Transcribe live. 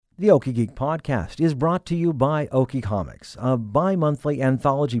The Okie Geek podcast is brought to you by Okie Comics, a bi-monthly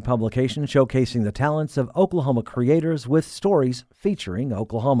anthology publication showcasing the talents of Oklahoma creators with stories featuring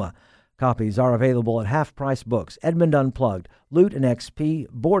Oklahoma. Copies are available at Half Price Books, Edmond Unplugged, Loot and XP,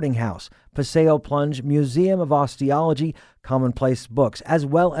 Boarding House, Paseo Plunge, Museum of Osteology, Commonplace Books, as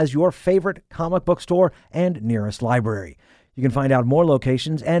well as your favorite comic book store and nearest library. You can find out more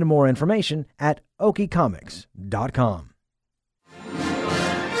locations and more information at okiecomics.com.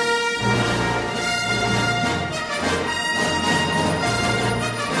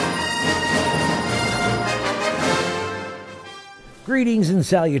 Greetings and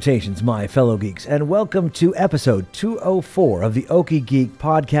salutations, my fellow geeks, and welcome to episode 204 of the Okie Geek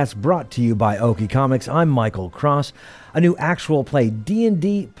podcast brought to you by Okie Comics. I'm Michael Cross. A new actual play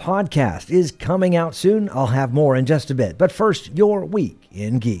D&D podcast is coming out soon. I'll have more in just a bit. But first, your week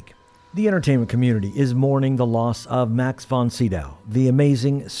in geek. The entertainment community is mourning the loss of Max von Sydow, the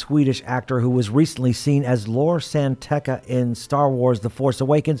amazing Swedish actor who was recently seen as Lor San Tekka in Star Wars The Force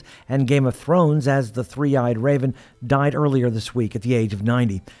Awakens and Game of Thrones as the Three-Eyed Raven, died earlier this week at the age of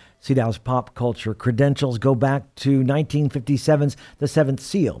 90. Sydow's pop culture credentials go back to 1957's The Seventh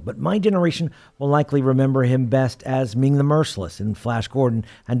Seal, but my generation will likely remember him best as Ming the Merciless in Flash Gordon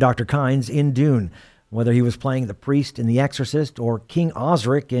and Dr. Kynes in Dune. Whether he was playing the priest in The Exorcist or King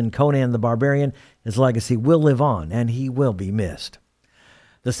Osric in Conan the Barbarian, his legacy will live on, and he will be missed.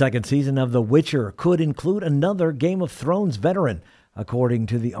 The second season of The Witcher could include another Game of Thrones veteran. According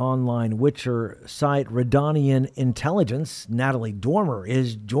to the online Witcher site Redanian Intelligence, Natalie Dormer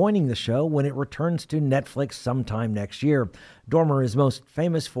is joining the show when it returns to Netflix sometime next year. Dormer is most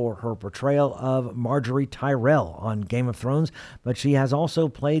famous for her portrayal of Marjorie Tyrell on Game of Thrones, but she has also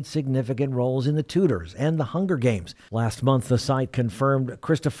played significant roles in The Tudors and The Hunger Games. Last month, the site confirmed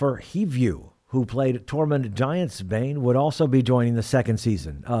Christopher Hivju, who played Tormund Giantsbane, would also be joining the second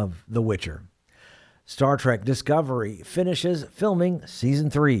season of The Witcher. Star Trek Discovery finishes filming Season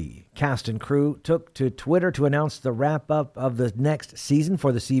 3. Cast and crew took to Twitter to announce the wrap-up of the next season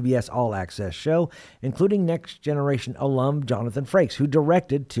for the CBS All Access show, including Next Generation alum Jonathan Frakes, who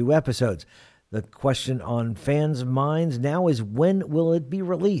directed 2 episodes. The question on fans' minds now is, when will it be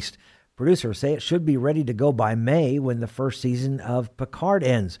released? Producers say it should be ready to go by May when the first season of Picard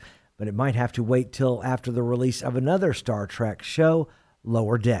ends, but it might have to wait till after the release of another Star Trek show,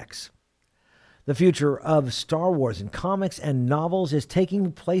 Lower Decks. The future of Star Wars in comics and novels is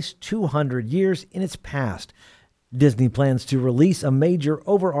taking place 200 years in its past. Disney plans to release a major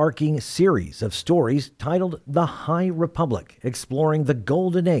overarching series of stories titled The High Republic, exploring the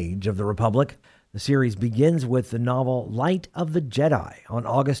golden age of the Republic. The series begins with the novel Light of the Jedi on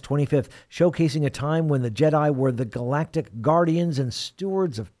August 25th, showcasing a time when the Jedi were the galactic guardians and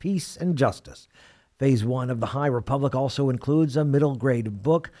stewards of peace and justice. Phase 1 of The High Republic also includes a middle-grade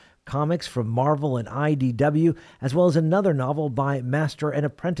book, comics from Marvel and IDW, as well as another novel by master and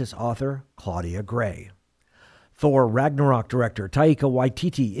apprentice author Claudia Gray. Thor Ragnarok director Taika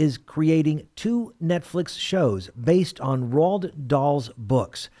Waititi is creating 2 Netflix shows based on Roald Dahl's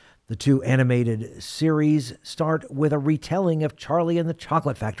books. The 2 animated series start with a retelling of Charlie and the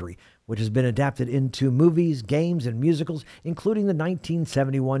Chocolate Factory, which has been adapted into movies, games, and musicals, including the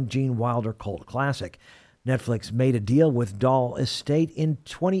 1971 Gene Wilder cult classic. Netflix made a deal with Dahl Estate in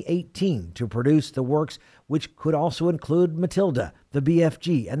 2018 to produce the works, which could also include Matilda, the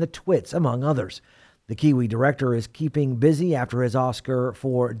BFG, and the Twits, among others. The Kiwi director is keeping busy after his Oscar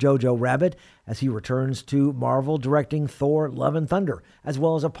for Jojo Rabbit as he returns to Marvel directing Thor: Love and Thunder, as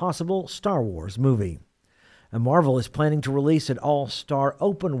well as a possible Star Wars movie. And Marvel is planning to release an all-star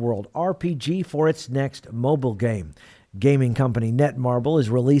open-world RPG for its next mobile game. Gaming company Netmarble is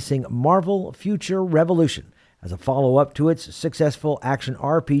releasing Marvel Future Revolution as a follow-up to its successful action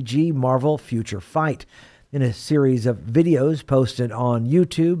RPG Marvel Future Fight. In a series of videos posted on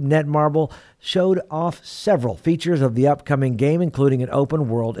YouTube, Netmarble showed off several features of the upcoming game, including an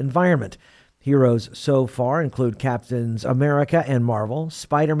open-world environment. Heroes so far include Captains America and Marvel,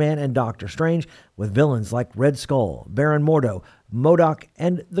 Spider-Man and Doctor Strange, with villains like Red Skull, Baron Mordo, MODOK,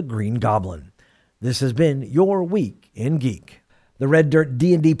 and the Green Goblin. This has been your Week in Geek. The Red Dirt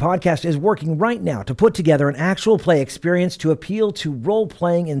D&D podcast is working right now to put together an actual play experience to appeal to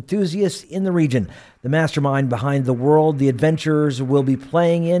role-playing enthusiasts in the region. The mastermind behind the world the adventurers will be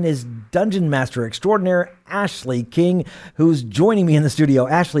playing in is Dungeon Master Extraordinaire Ashley King, who's joining me in the studio.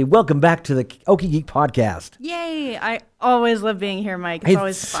 Ashley, welcome back to the Okie Geek podcast. Yay! I always love being here, Mike. It's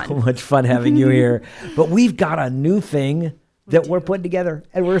always fun. So much fun having you here. But we've got a new thing that we're putting together,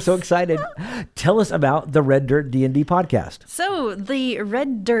 and we're so excited. Tell us about the Red Dirt D&D podcast. So the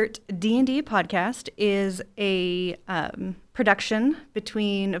Red Dirt D&D podcast is a production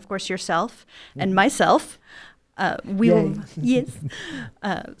between, of course, yourself and myself. So we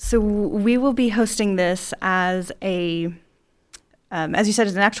will be hosting this as a, as you said,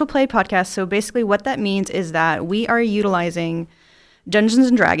 as an actual play podcast. So basically what that means is that we are utilizing Dungeons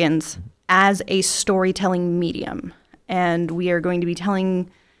and Dragons as a storytelling medium. And we are going to be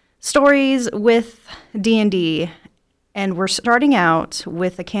telling stories with D&D. And we're starting out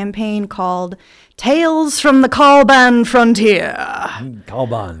with a campaign called Tales from the Caliban Frontier.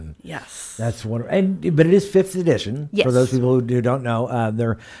 Caliban. Yes. That's wonderful. But it is 5th edition. Yes. For those people who don't know,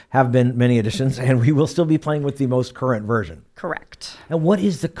 there have been many editions, and we will still be playing with the most current version. Correct. And what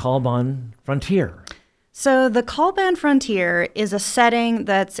is the Caliban Frontier? So the Caliban Frontier is a setting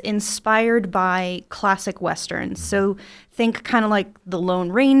that's inspired by classic Westerns. So think kind of like The Lone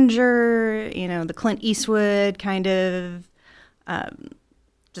Ranger, the Clint Eastwood kind of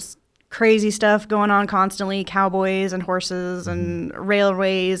just crazy stuff going on constantly, cowboys and horses and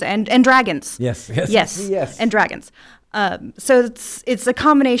railways and dragons. Yes, and dragons. So it's a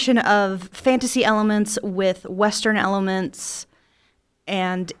combination of fantasy elements with Western elements.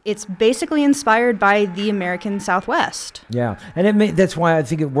 And it's basically inspired by the American Southwest. Yeah, and that's why I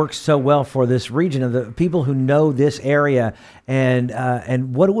think it works so well for this region of the people who know this area,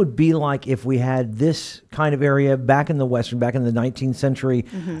 and what it would be like if we had this kind of area back in the 19th century,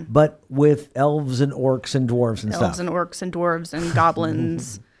 but with elves and orcs and dwarves and stuff. Elves and orcs and dwarves and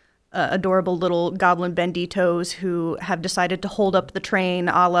goblins. Adorable little goblin benditos who have decided to hold up the train,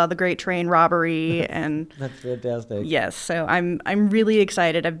 a la the Great Train Robbery, and that's fantastic. Yes, so I'm really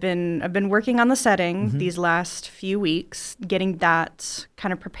excited. I've been working on the setting these last few weeks, getting that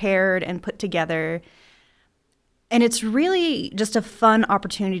kind of prepared and put together, and it's really just a fun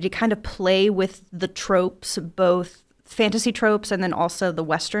opportunity to kind of play with the tropes, both fantasy tropes and then also the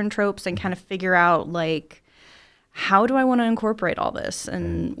Western tropes, and kind of figure out like, how do I want to incorporate all this,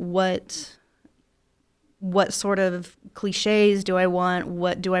 and what sort of cliches do I want?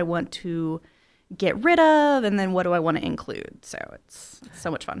 What do I want to get rid of? And then what do I want to include? So it's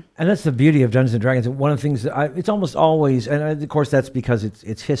so much fun. And that's the beauty of Dungeons and Dragons. One of the things that it's almost always, and of course that's because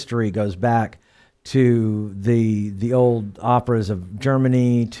its history goes back to the old operas of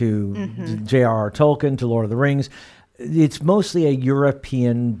Germany, to J.R.R. Tolkien, to Lord of the Rings. It's mostly a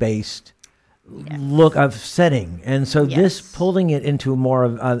European-based look of setting, and so this pulling it into more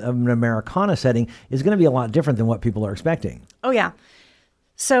of an Americana setting is going to be a lot different than what people are expecting. Oh yeah.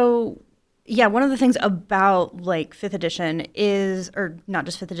 So one of the things about like 5th edition is, or not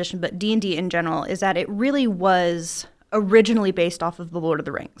just 5th edition, but D&D in general, is that it really was originally based off of the Lord of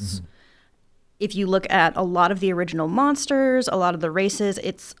the Rings. If you look at a lot of the original monsters, a lot of the races,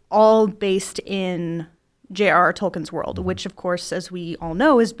 it's all based in J.R.R. Tolkien's world, which, of course, as we all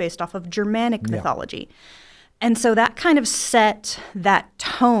know, is based off of Germanic mythology. And so that kind of set that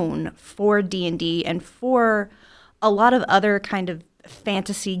tone for D&D and for a lot of other kind of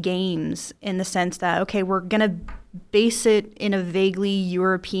fantasy games, in the sense that, okay, we're going to base it in a vaguely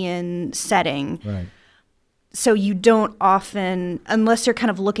European setting. Right. So you don't often, unless you're kind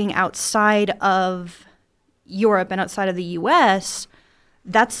of looking outside of Europe and outside of the U.S.,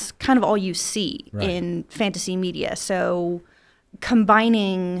 that's kind of all you see in fantasy media. So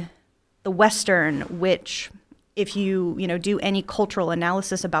combining the Western, which if you do any cultural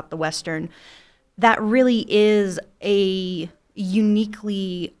analysis about the Western, that really is a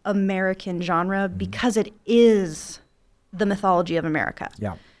uniquely American genre because it is the mythology of America.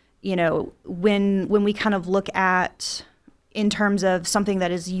 Yeah. When we kind of look at, in terms of something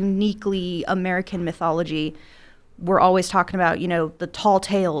that is uniquely American mythology, we're always talking about, the tall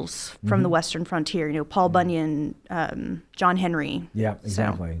tales from the Western frontier, Paul Bunyan, John Henry. Yeah,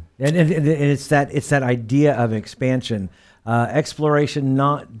 exactly. So. And it's that idea of expansion, exploration,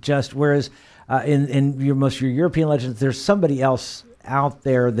 not just, whereas in most of your European legends, there's somebody else out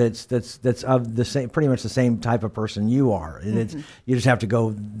there that's of the same, pretty much the same type of person you are. And you just have to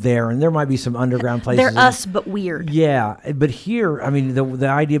go there, and there might be some underground places. They're us, but weird. Yeah, but here, I mean, the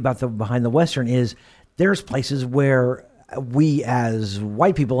idea about behind the Western is, there's places where we as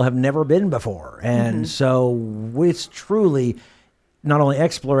white people have never been before. And so it's truly not only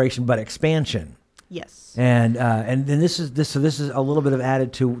exploration, but expansion. Yes. And this is a little bit of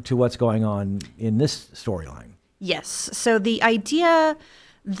added to what's going on in this storyline. Yes. So the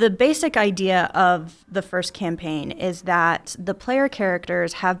basic idea of the first campaign is that the player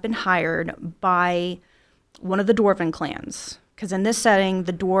characters have been hired by one of the dwarven clans. Because in this setting,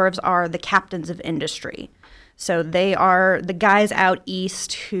 the dwarves are the captains of industry. So they are the guys out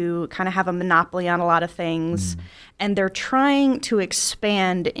east who kind of have a monopoly on a lot of things, and they're trying to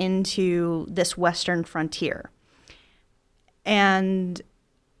expand into this western frontier. And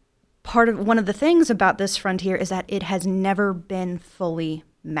one of the things about this frontier is that it has never been fully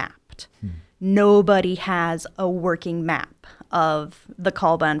mapped. Nobody has a working map of the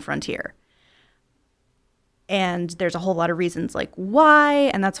Kalban frontier. And there's a whole lot of reasons like why,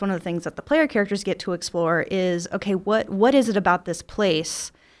 and that's one of the things that the player characters get to explore is, okay, what is it about this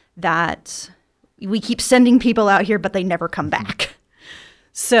place that we keep sending people out here, but they never come back?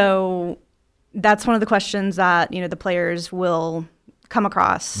 So that's one of the questions that, the players will come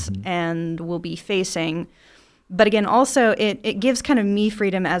across and will be facing. But again, also it gives kind of me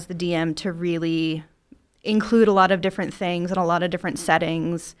freedom as the DM to really include a lot of different things and a lot of different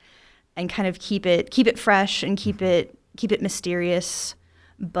settings, and kind of keep it fresh and keep it mysterious.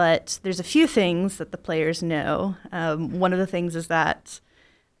 But there's a few things that the players know. One of the things is that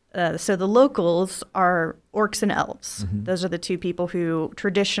so the locals are orcs and elves. Those are the two people who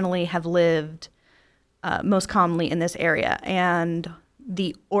traditionally have lived most commonly in this area. And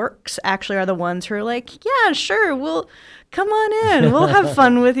the orcs actually are the ones who are like, yeah, sure, we'll come on in, we'll have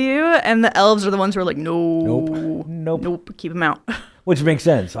fun with you. And the elves are the ones who are like, nope, keep them out. Which makes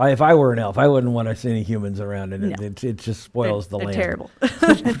sense. If I were an elf, I wouldn't want to see any humans around, and it just spoils the land. Terrible.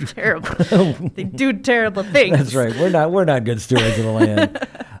 They're terrible. They do terrible things. That's right. We're not good stewards of the land.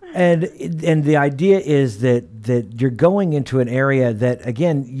 And the idea is that you're going into an area that,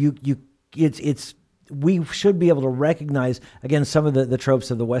 again, we should be able to recognize, again, some of the tropes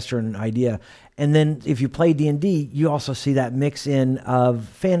of the Western idea. And then if you play D&D, you also see that mix in of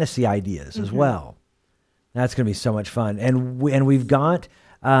fantasy ideas as well. That's going to be so much fun. And we've got,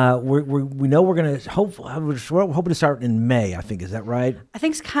 we know we're going to, we're hoping to start in May, I think. Is that right? I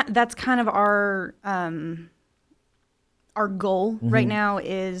think that's kind of our goal right now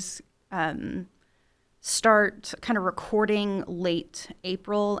is start kind of recording late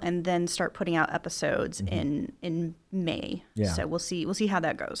April and then start putting out episodes in May. Yeah. So we'll see how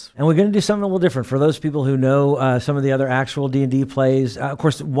that goes. And we're going to do something a little different for those people who know some of the other actual D&D plays. Of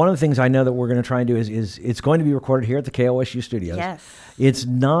course, one of the things I know that we're going to try and do is it's going to be recorded here at the KOSU studios. Yes. It's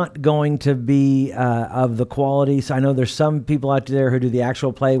not going to be of the quality. So I know there's some people out there who do the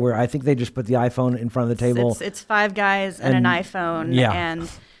actual play where I think they just put the iPhone in front of the table. It's five guys and an iPhone. Yeah. And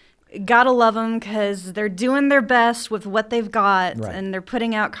gotta love them because they're doing their best with what they've got, and they're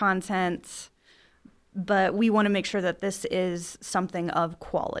putting out content. But we want to make sure that this is something of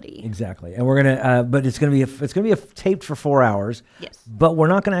quality. Exactly, and we're gonna. But it's gonna be taped for 4 hours. Yes. But we're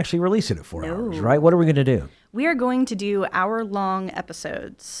not gonna actually release it at 4 hours, right? What are we gonna do? We are going to do hour-long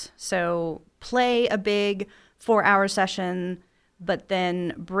episodes. So play a big 4-hour session, but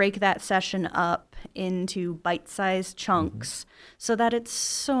then break that session up into bite-sized chunks so that it's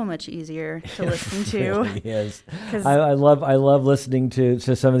so much easier to listen to. It really is. I love listening to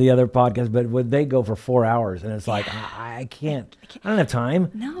some of the other podcasts, but when they go for 4 hours and it's like, I can't. I don't have time.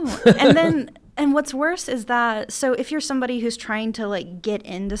 No. And what's worse is that, so if you're somebody who's trying to like get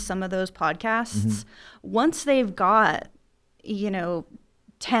into some of those podcasts, once they've got, 10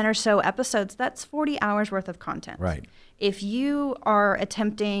 or so episodes, that's 40 hours worth of content. Right. If you are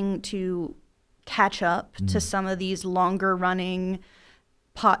attempting to catch up to some of these longer running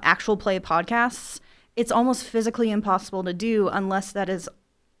actual play podcasts, it's almost physically impossible to do unless that is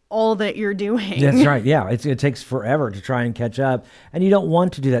all that you're doing. That's right. Yeah. It takes forever to try and catch up. And you don't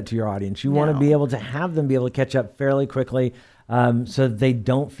want to do that to your audience. You want to be able to have them be able to catch up fairly quickly so they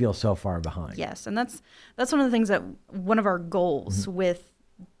don't feel so far behind. Yes. And that's one of the things that one of our goals with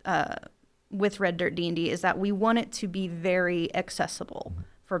Red Dirt D&D is that we want it to be very accessible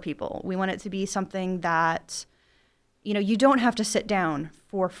for people. We want it to be something that, you don't have to sit down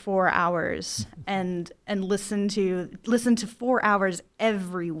for 4 hours and listen to 4 hours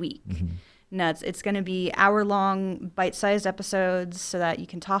every week. No, it's going to be hour-long bite-sized episodes so that you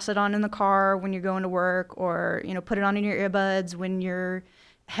can toss it on in the car when you're going to work, or, put it on in your earbuds when you're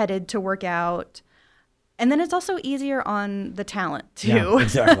headed to work out. And then it's also easier on the talent too. Yeah,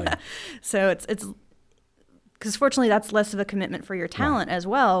 exactly. So it's because fortunately that's less of a commitment for your talent as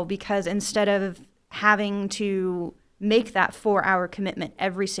well, because instead of having to make that 4-hour commitment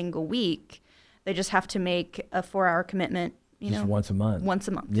every single week, they just have to make a 4-hour commitment, just once a month. Once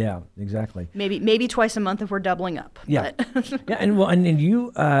a month. Yeah, exactly. Maybe twice a month if we're doubling up. Yeah. Yeah, and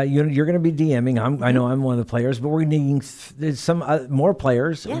you're going to be DMing. I know I'm one of the players, but we're needing some more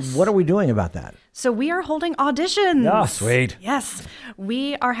players. Yes. What are we doing about that? So we are holding auditions. Oh, sweet. Yes.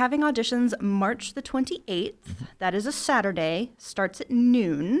 We are having auditions March the 28th. That is a Saturday. Starts at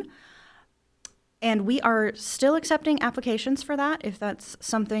noon. And we are still accepting applications for that. If that's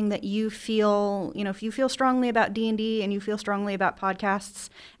something that you feel, if you feel strongly about D&D and you feel strongly about podcasts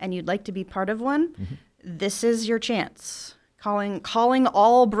and you'd like to be part of one, this is your chance. Calling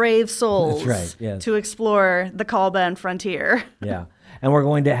all brave souls to explore the Kalban frontier. Yeah. And we're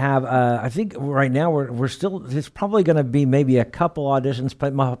going to have, I think right now we're still, it's probably going to be maybe a couple auditions,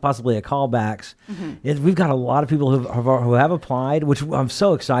 possibly a callbacks. We've got a lot of people who have applied, which I'm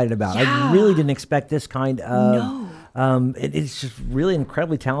so excited about. Yeah. I really didn't expect this kind of, it's just really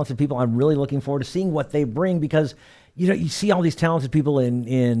incredibly talented people. I'm really looking forward to seeing what they bring because, you see all these talented people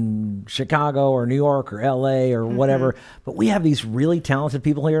in Chicago or New York or LA or whatever, but we have these really talented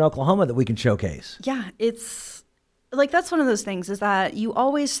people here in Oklahoma that we can showcase. Yeah, it's like that's one of those things is that you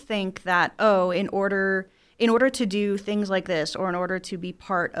always think that, in order to do things like this or in order to be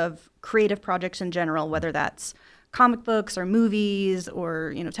part of creative projects in general, whether that's comic books or movies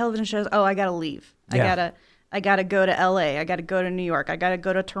or, television shows, I got to leave. Yeah. I got to go to LA. I got to go to New York. I got to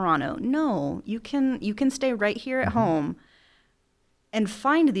go to Toronto. No, you can stay right here at home and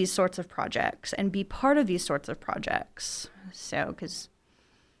find these sorts of projects and be part of these sorts of projects. So,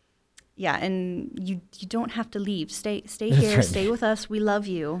 and you don't have to leave. Stay here. Right. Stay with us. We love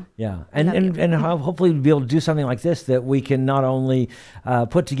you. Yeah, and hopefully we'll be able to do something like this that we can not only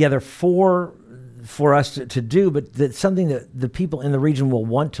put together for us to do, but that's something that the people in the region will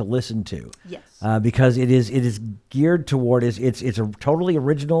want to listen to. Yes, because it is geared toward it's a totally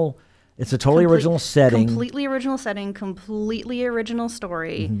original. It's a totally original setting. Completely original setting. Completely original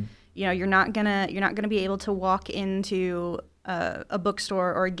story. You're not gonna be able to walk into a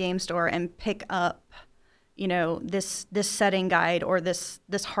bookstore or a game store and pick up, this setting guide or this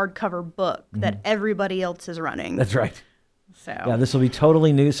hardcover book that everybody else is running. That's right. So yeah, this will be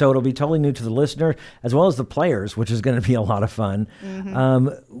totally new. So it'll be totally new to the listener as well as the players, which is going to be a lot of fun.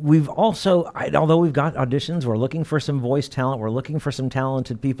 We've also, although we've got auditions, we're looking for some voice talent. We're looking for some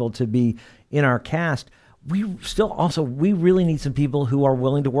talented people to be in our cast. We really need some people who are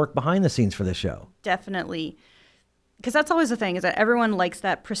willing to work behind the scenes for this show. Definitely. Because that's always the thing, is that everyone likes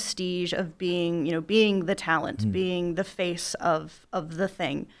that prestige of being the talent, being the face of the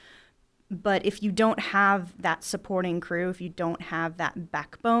thing. But if you don't have that supporting crew, if you don't have that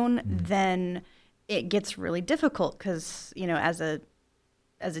backbone, then it gets really difficult. Because as a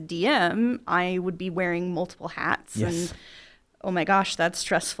DM, I would be wearing multiple hats, and oh my gosh, that's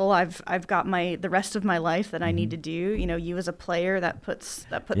stressful. I've got the rest of my life that I need to do. You as a player, that puts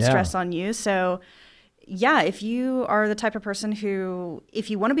stress on you. So. Yeah, if you are the type of person who, if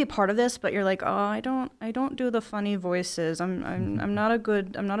you want to be a part of this, but you're like, I don't do the funny voices. I'm not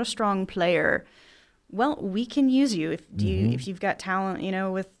a strong player. Well, we can use you if you've got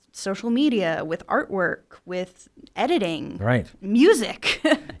talent, with social media, with artwork, with editing, right, music.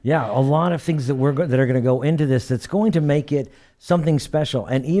 Yeah, a lot of things that are going to go into this. That's going to make it something special.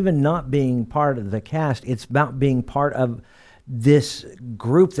 And even not being part of the cast, it's about being part of this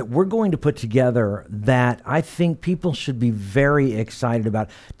group that we're going to put together that I think people should be very excited about,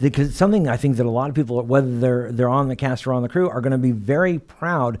 because it's something I think that a lot of people, whether they're on the cast or on the crew, are going to be very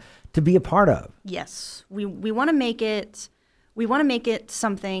proud to be a part of. Yes, we want to make it. We want to make it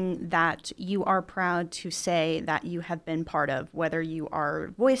something that you are proud to say that you have been part of, whether you are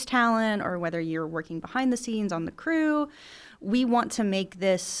voice talent or whether you're working behind the scenes on the crew. We want to make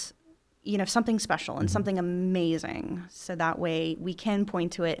this something special and something amazing. So that way we can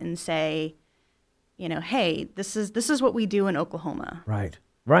point to it and say, hey, this is what we do in Oklahoma. Right.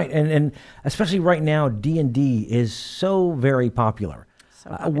 Right. And especially right now, D&D is so very popular,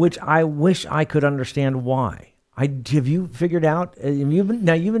 which I wish I could understand why. Have you figured out, you've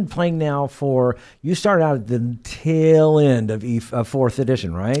been playing now you started out at the tail end of 4th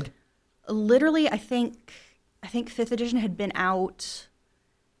edition, right? Literally, I think 5th edition had been out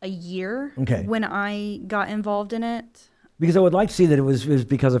a year when I got involved in it. Because I would like to see that it was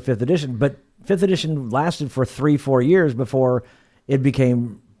because of 5th edition, but 5th edition lasted for 3-4 years before it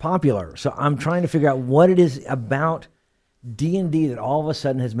became popular. So I'm trying to figure out what it is about D&D that all of a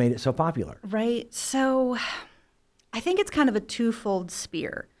sudden has made it so popular. Right. So I think it's kind of a twofold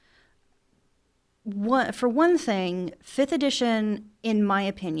spear. For one thing, 5th edition, in my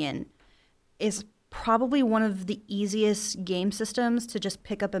opinion, is probably one of the easiest game systems to just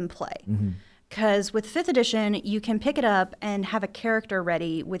pick up and play. Because with 5th edition, you can pick it up and have a character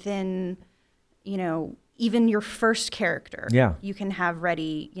ready within, even your first character. Yeah. You can have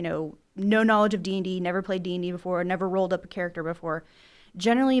ready, no knowledge of D&D, never played D&D before, never rolled up a character before.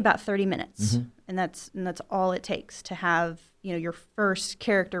 Generally about 30 minutes. And that's all it takes to have, your first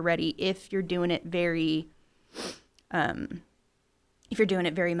character ready if you're doing it very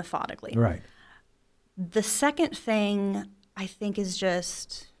methodically. Right. The second thing I think is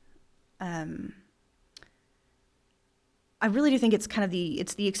just, I really do think it's kind of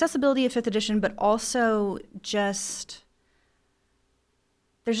the accessibility of 5th edition, but also just,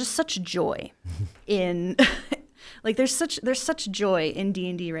 there's just such joy in, like there's such joy in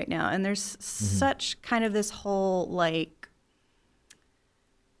D&D right now. And there's such kind of this whole like,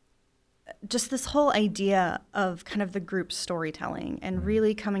 just this whole idea of kind of the group storytelling and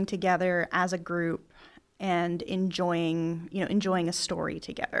really coming together as a group and enjoying a story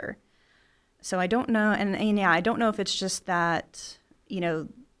together. So I don't know, and yeah, I don't know if it's just that,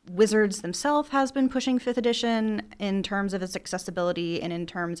 Wizards themselves has been pushing 5th edition in terms of its accessibility and in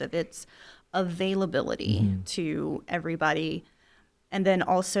terms of its availability to everybody. And then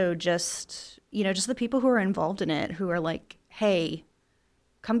also just the people who are involved in it who are like, hey,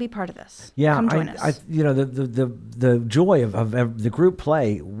 come be part of this. Yeah, come join us. The joy of the group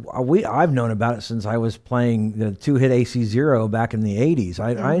play. I've known about it since I was playing the 2-hit AC0 back in the 80s.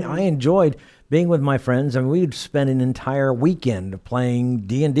 I enjoyed being with my friends, and we'd spend an entire weekend playing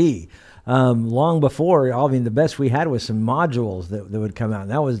D&D. Long before, the best we had was some modules that would come out,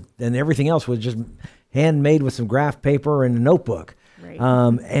 and everything else was just handmade with some graph paper and a notebook. Right.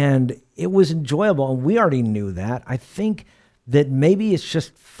 And it was enjoyable, and we already knew that. I think that maybe it's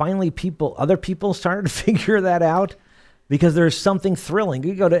just finally other people started to figure that out, because there's something thrilling.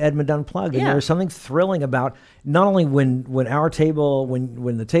 You go to Edmund Unplugged, and there's something thrilling about not only when our table,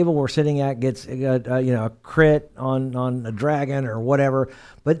 when the table we're sitting at gets a crit on a dragon or whatever,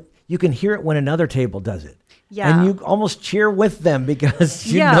 but you can hear it when another table does it. Yeah. And you almost cheer with them because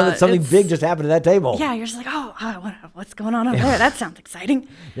you know that something big just happened to that table. Yeah, you're just like, oh, what's going on over there? That sounds exciting.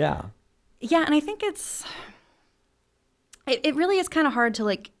 Yeah. Yeah, and I think it really is kind of hard to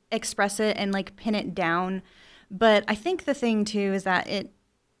like express it and like pin it down. But I think the thing too is that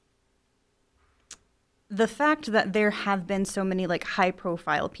the fact that there have been so many like high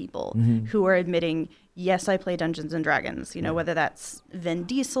profile people who are admitting, yes, I play Dungeons and Dragons, whether that's Vin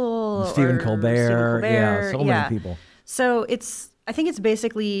Diesel Stephen or Colbert, many people. So I think it's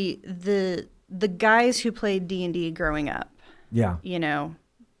basically the guys who played D&D growing up. Yeah.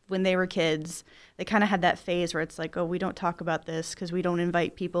 When they were kids, they kind of had that phase where it's like, oh, we don't talk about this because we don't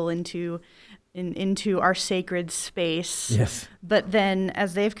invite people into our sacred space. Yes. But then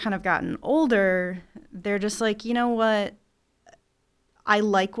as they've kind of gotten older, they're just like, you know what? I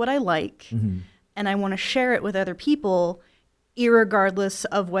like what I like, and I want to share it with other people, irregardless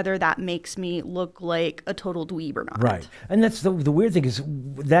of whether that makes me look like a total dweeb or not. Right. And that's the weird thing is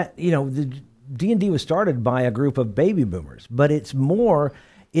that, the D&D was started by a group of baby boomers, but it's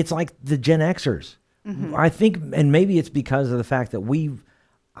like the Gen Xers. I think, and maybe it's because of the fact that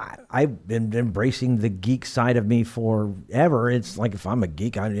I've been embracing the geek side of me forever. It's like, if I'm a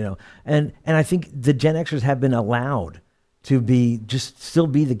geek, and I think the Gen Xers have been allowed to still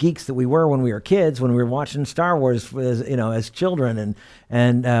be the geeks that we were when we were kids, when we were watching Star Wars as children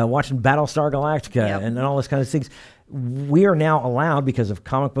and watching Battlestar Galactica and all this kind of things. We are now allowed, because of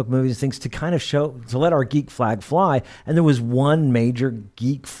comic book movies and things, to kind of to let our geek flag fly. And there was one major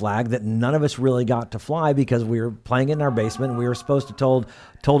geek flag that none of us really got to fly because we were playing it in our basement, and we were supposed to told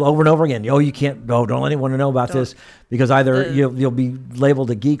over and over again, you can't go, don't let anyone know about this, because either you'll be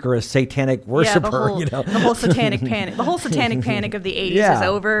labeled a geek or a satanic worshiper. The whole satanic panic. The whole satanic panic of the 80s is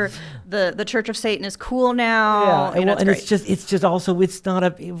over. The Church of Satan is cool now. Yeah, it's just also,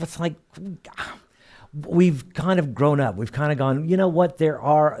 it's like, we've kind of grown up. We've kind of gone,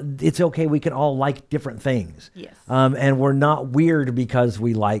 it's okay. We can all like different things. Yes. And we're not weird because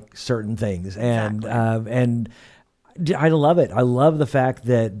we like certain things. And, and I love it. I love the fact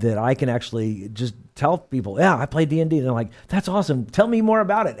that I can actually just tell people, I play D&D. And they're like, that's awesome. Tell me more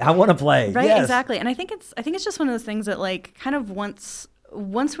about it. I want to play. Right. Yes. Exactly. And I think it's just one of those things that like kind of once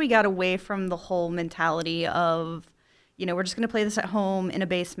we got away from the whole mentality of, we're just going to play this at home in a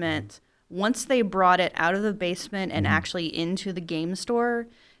basement. Once they brought it out of the basement and actually into the game store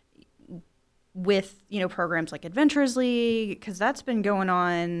with, programs like Adventurers League, because that's been going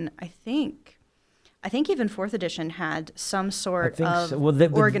on, I think even 4th edition had some sort of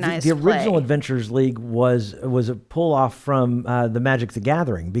organized the original play. Adventurers League was a pull-off from the Magic the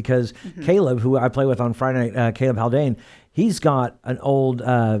Gathering, because Caleb, who I play with on Friday night, Caleb Haldane, he's got an old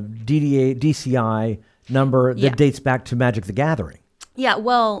DCI number that dates back to Magic the Gathering. Yeah,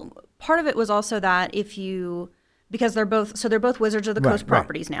 well, part of it was also that because they're both Wizards of the Coast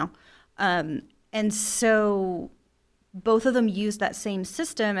properties now. And so both of them used that same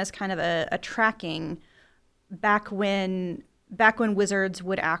system as kind of a tracking back when Wizards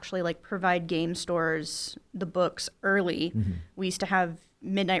would actually like provide game stores the books early. We used to have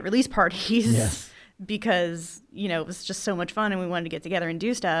midnight release parties because, it was just so much fun and we wanted to get together and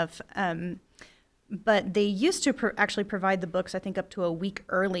do stuff. But they used to actually provide the books, I think, up to a week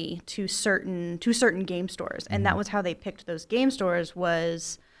early to certain game stores. And that was how they picked those game stores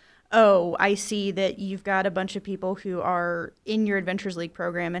was, oh, I see that you've got a bunch of people who are in your Adventures League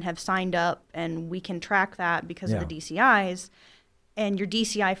program and have signed up, and we can track that because of the DCIs. And your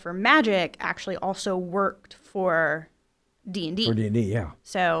DCI for Magic actually also worked for D&D. For D&D, yeah.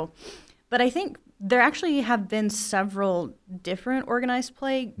 So, but I think there actually have been several different organized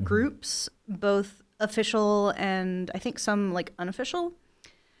play groups, both official and I think some like unofficial.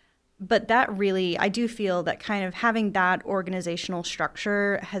 But that really, I do feel that kind of having that organizational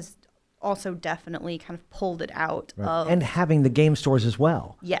structure has also definitely kind of pulled it out of... And having the game stores as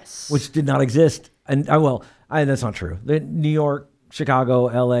well. Yes. Which did not exist. And that's not true. New York, Chicago,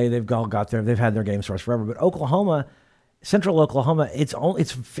 LA, they've all got they've had their game stores forever. But Oklahoma, Central Oklahoma, it's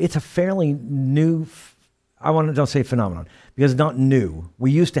a fairly new, don't say phenomenon, because it's not new.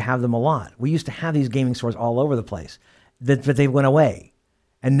 We used to have them a lot. We used to have these gaming stores all over the place, but they went away.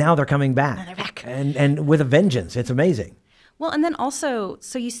 And now they're coming back. Now they're back. And with a vengeance. It's amazing. Well, and then also,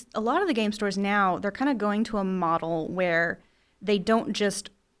 a lot of the game stores now, they're kind of going to a model where they don't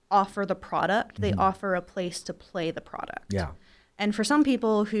just offer the product, they offer a place to play the product. Yeah. And for some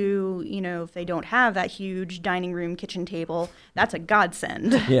people who, if they don't have that huge dining room, kitchen table, that's a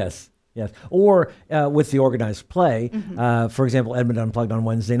godsend. Yes. Or with the organized play, for example, Edmund Unplugged on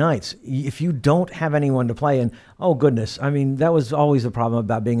Wednesday nights. If you don't have anyone to play, and oh goodness, I mean, that was always the problem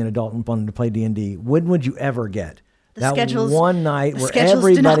about being an adult and wanting to play D&D. When would you ever get that one night where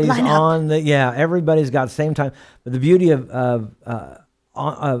everybody's on everybody's got the same time? But the beauty of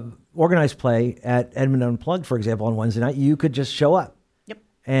organized play at Edmund Unplugged, for example, on Wednesday night, you could just show up.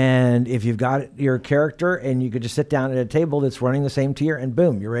 And if you've got your character and you could just sit down at a table that's running the same tier and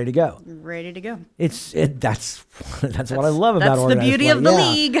boom, you're ready to go. Ready to go. That's what I love about organized play. That's the beauty of the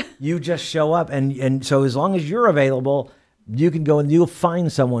league. You just show up and so as long as you're available, you can go and you'll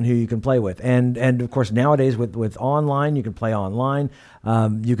find someone who you can play with. And of course nowadays with online, you can play online.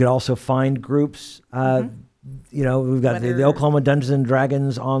 You can also find groups. We've got the Oklahoma Dungeons and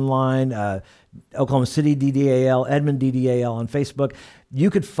Dragons online, Oklahoma City DDAL, Edmond DDAL on Facebook. You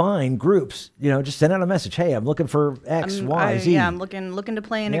could find groups, just send out a message. Hey, I'm looking for X, Y, Z. Yeah, I'm looking to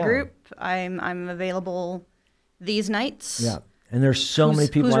play in a group. I'm available these nights. Yeah. And there's so many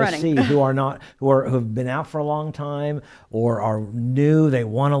people I see who have been out for a long time or are new. They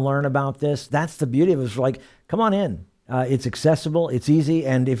want to learn about this. That's the beauty of it. It's like, come on in. It's accessible. It's easy.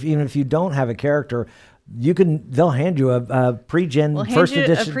 And even if you don't have a character, they'll hand you a pre-gen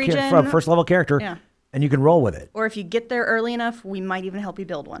first level character, and you can roll with it. Or if you get there early enough, we might even help you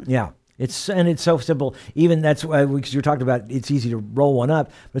build one. Yeah. It's so simple. Even that's why you're talking about. It's easy to roll one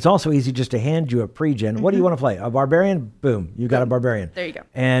up, but it's also easy just to hand you a pre-gen. What do you want to play? A barbarian? Boom, you got a barbarian. There you go.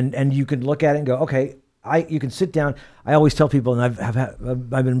 And you can look at it and go, okay. You can sit down. I always tell people, and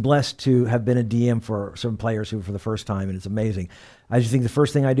I've been blessed to have been a DM for some players who for the first time, and it's amazing. I just think the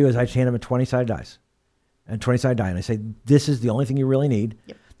first thing I do is I hand them a 20-sided dice. And 20-sided die, and I say, this is the only thing you really need.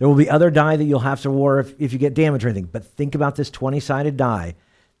 Yep. There will be other die that you'll have to war if you get damage or anything, but think about this 20-sided die.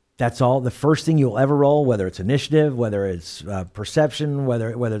 That's all. The first thing you'll ever roll, whether it's initiative, whether it's perception, whether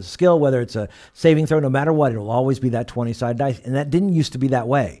it's skill, whether it's a saving throw, no matter what, it'll always be that 20-sided dice. And that didn't used to be that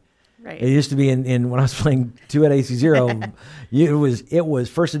way. Right. It used to be in when I was playing 2 at AC0, it was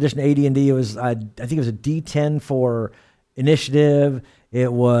first edition AD&D. It was I think it was a D10 for initiative.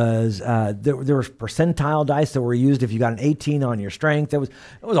 It was there were percentile dice that were used if you got an 18 on your strength. It was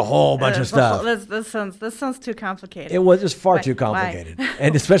a whole bunch of stuff. This sounds too complicated. It was far too complicated,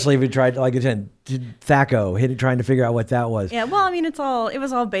 and especially if you tried like THAC0, trying to figure out what that was. Yeah, well, I mean, it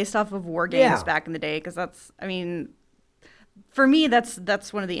was all based off of war games back in the day, because for me,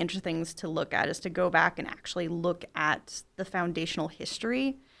 that's one of the interesting things to look at, is to go back and actually look at the foundational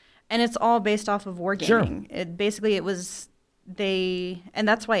history, and it's all based off of wargaming. Sure. It was and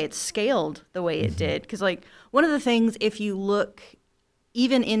that's why it scaled the way it did. Because like one of the things, if you look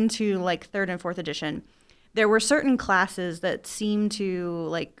even into like 3rd and 4th edition, there were certain classes that seemed to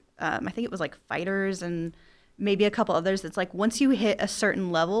like I think it was like fighters and maybe a couple others. It's like once you hit a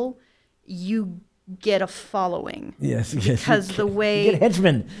certain level, you get a following. Yes. Because the way you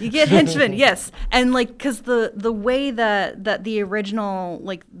get henchmen. Yes, and like because the way that the original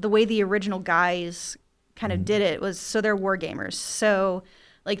guys kind of did it was, so they're war gamers. So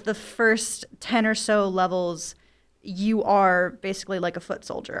like the first 10 or so levels, you are basically like a foot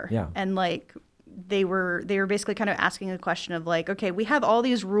soldier. Yeah. And like they were basically kind of asking a question of like, okay, we have all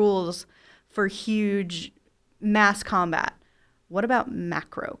these rules for huge mass combat. what about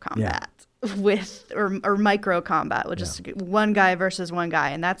macro combat with or micro combat, which is one guy versus one guy,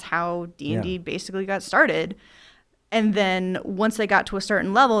 and that's how D&D basically got started. And then once they got to a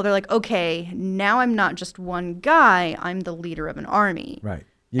certain level, they're like, okay, now I'm not just one guy, I'm the leader of an army. Right.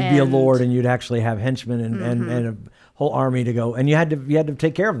 You'd be a lord, and you'd actually have henchmen and a whole army to go, and you had to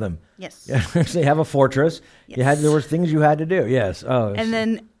take care of them. Yes. You actually have a fortress. Yes. There were things you had to do. Yes. Oh. And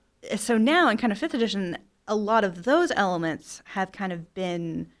then, so now in kind of 5th edition, a lot of those elements have kind of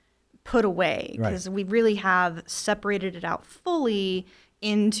been put away because we really have separated it out fully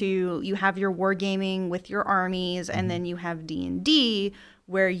into, you have your wargaming with your armies, and then you have D&D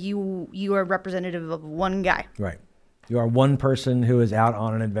where you are representative of one guy. Right. You are one person who is out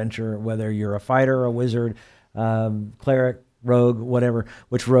on an adventure, whether you're a fighter, a wizard, cleric, rogue, whatever.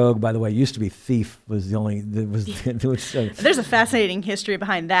 Which rogue, by the way, used to be thief. Was the only that was. There's a fascinating history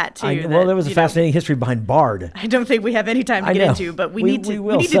behind that too. There was a fascinating history behind Bard. I don't think we have any time to get into, but we need to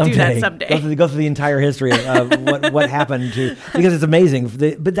do that someday. Go through the entire history of what happened to, because it's amazing.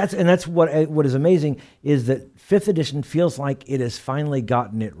 But that's what is amazing is that 5th edition feels like it has finally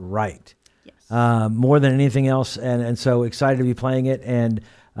gotten it right. More than anything else, and so excited to be playing it, and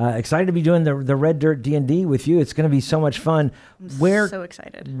excited to be doing the Red Dirt D&D with you. It's going to be so much fun. I'm so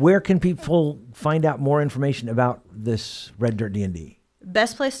excited. Where can people find out more information about this Red Dirt D&D?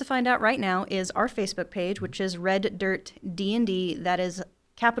 Best place to find out right now is our Facebook page, which is Red Dirt D&D. That is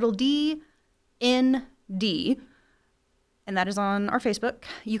capital D N D, and that is on our Facebook.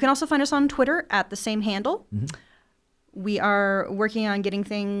 You can also find us on Twitter at the same handle. We are working on getting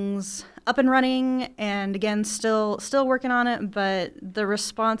things up and running, and again, still working on it, but the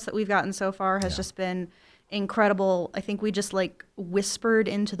response that we've gotten so far has just been incredible. I think we just whispered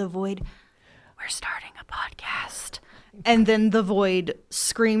into the void, we're starting a podcast. And then the void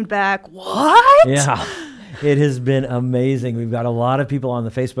screamed back, what? Yeah. It has been amazing. We've got a lot of people on the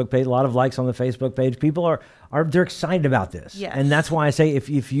Facebook page, a lot of likes on the Facebook page. People they're excited about this. Yes. And that's why I say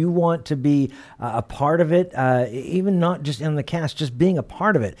if you want to be a part of it, even not just in the cast, just being a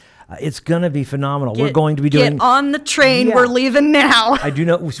part of it, it's going to be phenomenal. We're going to be doing... Get on the train. Yeah. We're leaving now. I do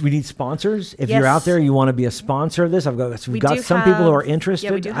know we need sponsors. If you're out there, you want to be a sponsor of this, we've got some people who are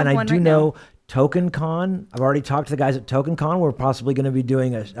interested. And I do know Token Con. I've already talked to the guys at Token Con. We're possibly going to be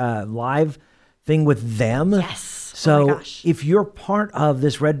doing a live thing with them. Yes. So if you're part of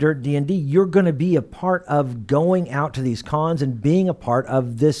this Red Dirt D&D, you're going to be a part of going out to these cons and being a part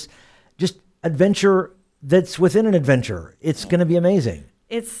of this just adventure that's within an adventure. It's going to be amazing.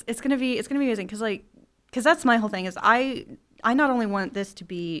 It's going to be amazing because that's my whole thing is I not only want this to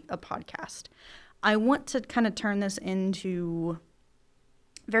be a podcast, I want to kind of turn this into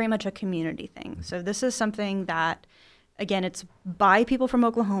very much a community thing. So this is something that, again, it's by people from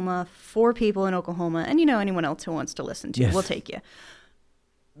Oklahoma, for people in Oklahoma, and anyone else who wants to listen to, we'll take you.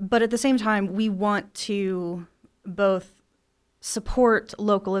 But at the same time, we want to both support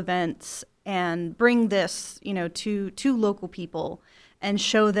local events and bring this, to local people and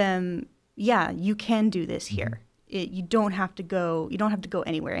show them, you can do this here. You don't have to go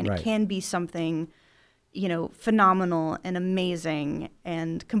anywhere, and it can be something, phenomenal and amazing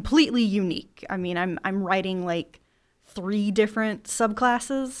and completely unique. I mean, I'm writing 3 different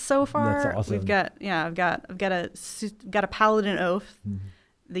subclasses so far. That's awesome. We've got I've got a paladin oath,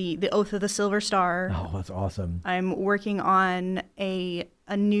 the oath of the Silver Star. Oh, that's awesome. I'm working on a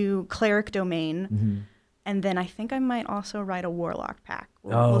new cleric domain, and then I think I might also write a warlock pack.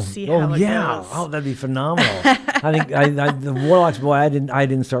 We'll see how it goes. Oh, that'd be phenomenal. I think the warlocks. Boy, I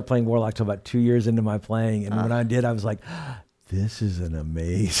didn't start playing warlock till about 2 years into my playing, and when I did, I was like, this is an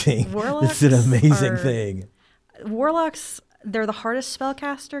amazing. Thing. Warlocks, they're the hardest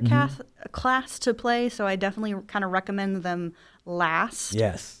spellcaster class to play, so I definitely kind of recommend them last.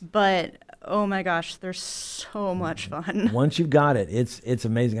 Yes. But oh my gosh, they're so much fun. Once you've got it, it's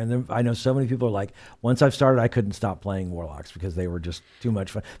amazing. And I know so many people are like, once I've started, I couldn't stop playing warlocks because they were just too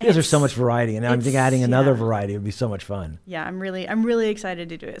much fun. Because there's so much variety, and I think adding another variety would be so much fun. Yeah, I'm really excited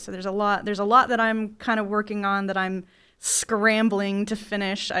to do it. So there's a lot that I'm kind of working on that I'm scrambling to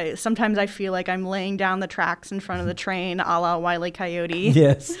finish. Sometimes I feel like I'm laying down the tracks in front of the train, a la Wile E. Coyote.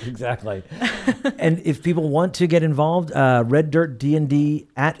 Yes, exactly. And if people want to get involved,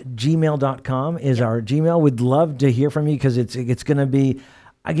 reddirtdnd@gmail.com is our Gmail. We'd love to hear from you because it's going to be,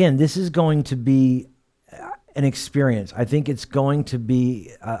 again, this is going to be an experience. I think it's going to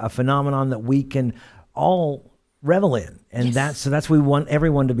be a phenomenon that we can all revel in. And that's we want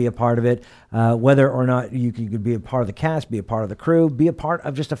everyone to be a part of it, whether or not you could be a part of the cast, be a part of the crew, be a part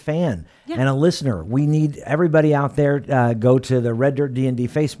of just a fan and a listener. We need everybody out there. Go to the Red Dirt D&D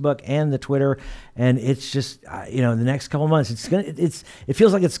Facebook and the Twitter, and it's just the next couple of months it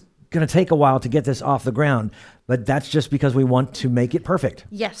feels like it's going to take a while to get this off the ground, but that's just because we want to make it perfect.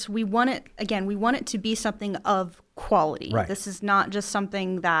 Yes, we want it to be something of quality. Right. This is not just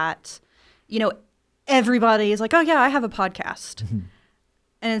something that everybody is like, oh yeah, I have a podcast. And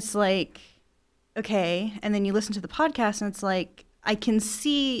it's like, okay. And then you listen to the podcast and it's like, I can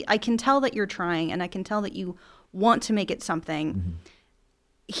tell that you're trying, and I can tell that you want to make it something.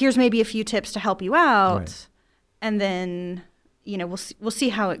 Here's maybe a few tips to help you out. Right. And then, we'll see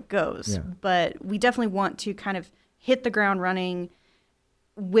how it goes. Yeah. But we definitely want to kind of hit the ground running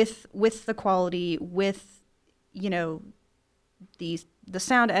with the quality, with, the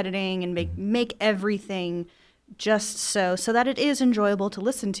sound editing, and make everything just so that it is enjoyable to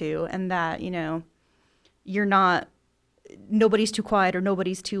listen to, and that nobody's too quiet or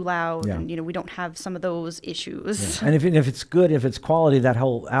nobody's too loud, and we don't have some of those issues. And if it's good, if it's quality, that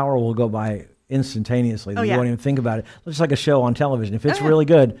whole hour will go by instantaneously. You won't even think about it. It's like a show on television. If it's really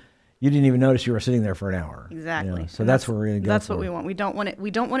good, you didn't even notice you were sitting there for an hour. Exactly. So that's what we're going to go. That's what we want. We don't want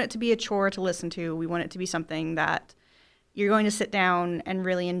it to be a chore to listen to. We want it to be something that you're going to sit down and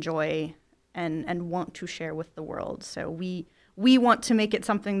really enjoy and want to share with the world. So we want to make it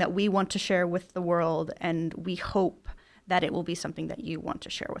something that we want to share with the world, and we hope that it will be something that you want to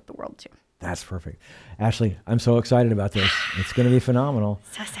share with the world too. That's perfect. Ashley, I'm so excited about this. It's going to be phenomenal.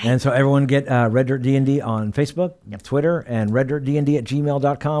 So and so everyone get Red Dirt D&D on Facebook, Twitter, and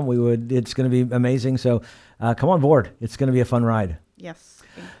reddirtdnd@gmail.com. It's going to be amazing. So come on board. It's going to be a fun ride. Yes.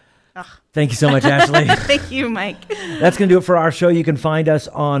 Thank you so much, Ashley. Thank you, Mike. That's going to do it for our show. You can find us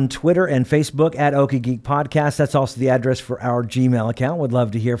on Twitter and Facebook at Okie Geek Podcast. That's also the address for our Gmail account. Would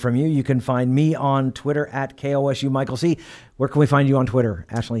love to hear from you. You can find me on Twitter at KOSU Michael C. Where can we find you on Twitter,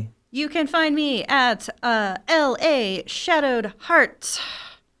 Ashley? You can find me at LA Shadowed Heart.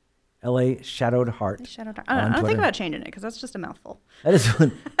 LA Shadowed Heart. I don't think about changing it because that's just a mouthful. That is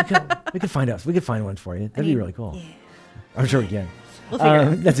one. We could find us. We could find one for you. That'd be really cool. Yeah. I'm sure we can. We'll figure it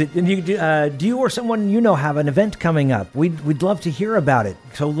out. That's it. And do you or someone have an event coming up? We'd love to hear about it.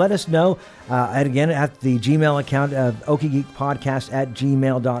 So let us know. At the Gmail account of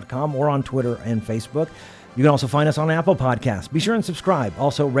okiegeekpodcast@gmail.com, or on Twitter and Facebook. You can also find us on Apple Podcasts. Be sure and subscribe.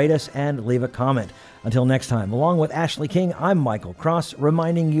 Also rate us and leave a comment. Until next time, along with Ashley King, I'm Michael Cross,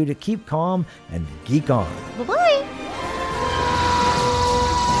 reminding you to keep calm and geek on. Bye-bye.